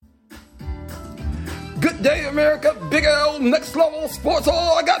Good day, America. Big L, Next Level Sports.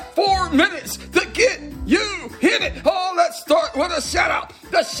 Oh, I got 4 minutes to get you hit it. Oh, let's start with a shout out.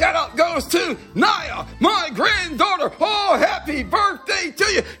 The shout out goes to Naya, my granddaughter. Oh, happy birthday to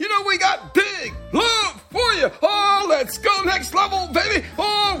you. You know, we got big love for you. Oh, let's go next level, baby.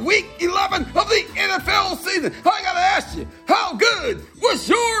 Oh, week 11 of the NFL season. I got to ask you, how good was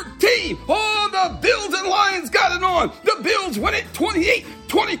your team? Oh, the Bills and Lions got it on. The Bills win it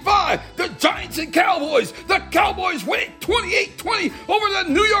 28-25. The Giants and Cowboys. The Cowboys win it 28-20 over the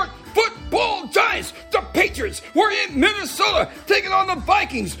New York Football Giants. The Patriots were in Minnesota taking on the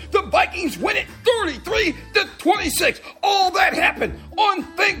Vikings. The Vikings win it 33-26. All that happened on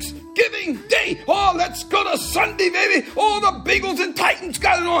Thanksgiving Day. Oh, let's go to Sunday, baby. Oh, the Bengals and Titans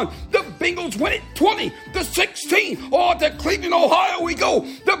got it on. The Bengals win it 20-16. Oh, to Cleveland, Ohio we go.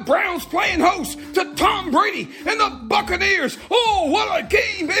 The Browns playing host to Tom Brady and the Buccaneers. Oh, what a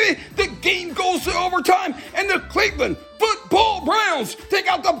game, baby. The game goes to overtime, and the Cleveland Football Browns take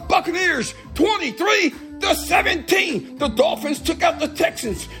out the Buccaneers 23-17. The Dolphins took out the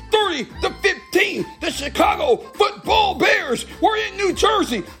Texans 30-15. The Chicago Football Bears were in New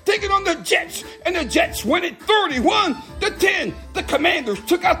Jersey taking on the Jets, and the Jets win it 31-10. The Commanders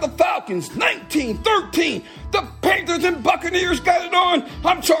took out the Falcons 19-13. The Panthers and Buccaneers got it on.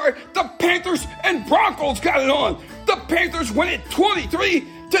 The Panthers and Broncos got it on. The Panthers win it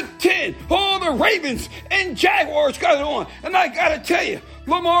 23-10. Oh, the Ravens and Jaguars got it on. And I got to tell you,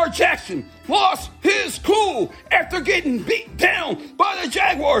 Lamar Jackson lost his cool after getting beat down by the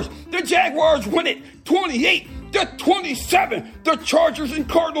Jaguars. The Jaguars win it 28-27. The Chargers and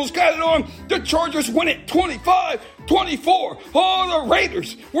Cardinals got it on. The Chargers win it 25-24. Oh, the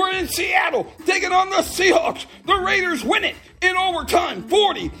Raiders were in Seattle taking on the Seahawks. The Raiders win it in overtime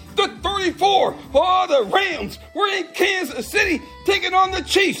 40-34. Oh, the Rams were in Kansas City taking on the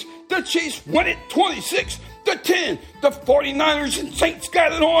Chiefs. The Chiefs win it 26-10. The 49ers and Saints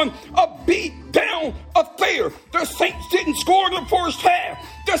got it on. A beat-down affair. The Saints didn't score in the first half.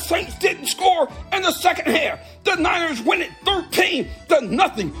 The Saints didn't score in the second half. The Niners win it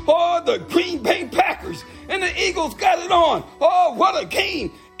 13-0. Oh, the Green Bay Packers and the Eagles got it on. Oh, what a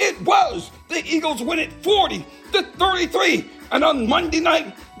game it was. The Eagles win it 40-33. And on Monday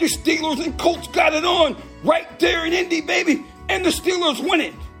night, the Steelers and Colts got it on right there in Indy, baby. And the Steelers win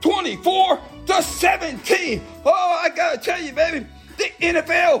it 24-17. Oh, I gotta tell you, baby, the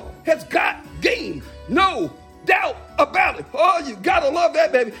NFL has got game. No doubt about it. Oh, you gotta love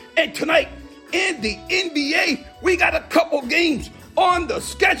that, baby. And tonight in the NBA, we got a couple games on the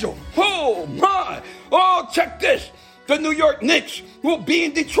schedule. Oh, my. Oh, check this. The New York Knicks will be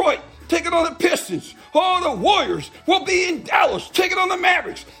in Detroit taking on the Pistons. Oh, the Warriors will be in Dallas taking on the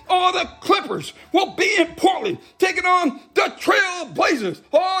Mavericks. Oh, the Clippers will be in Portland taking on the Trail Blazers.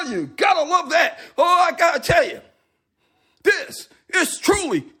 Oh, you gotta love that. Oh, I gotta tell you, this is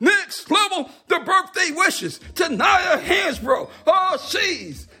truly next level. The birthday wishes to Nia Hansbrough. Oh,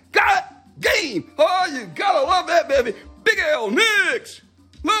 she's got game. Oh, you gotta love that, baby. Big L, Next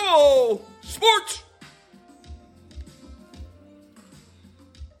Level Sports.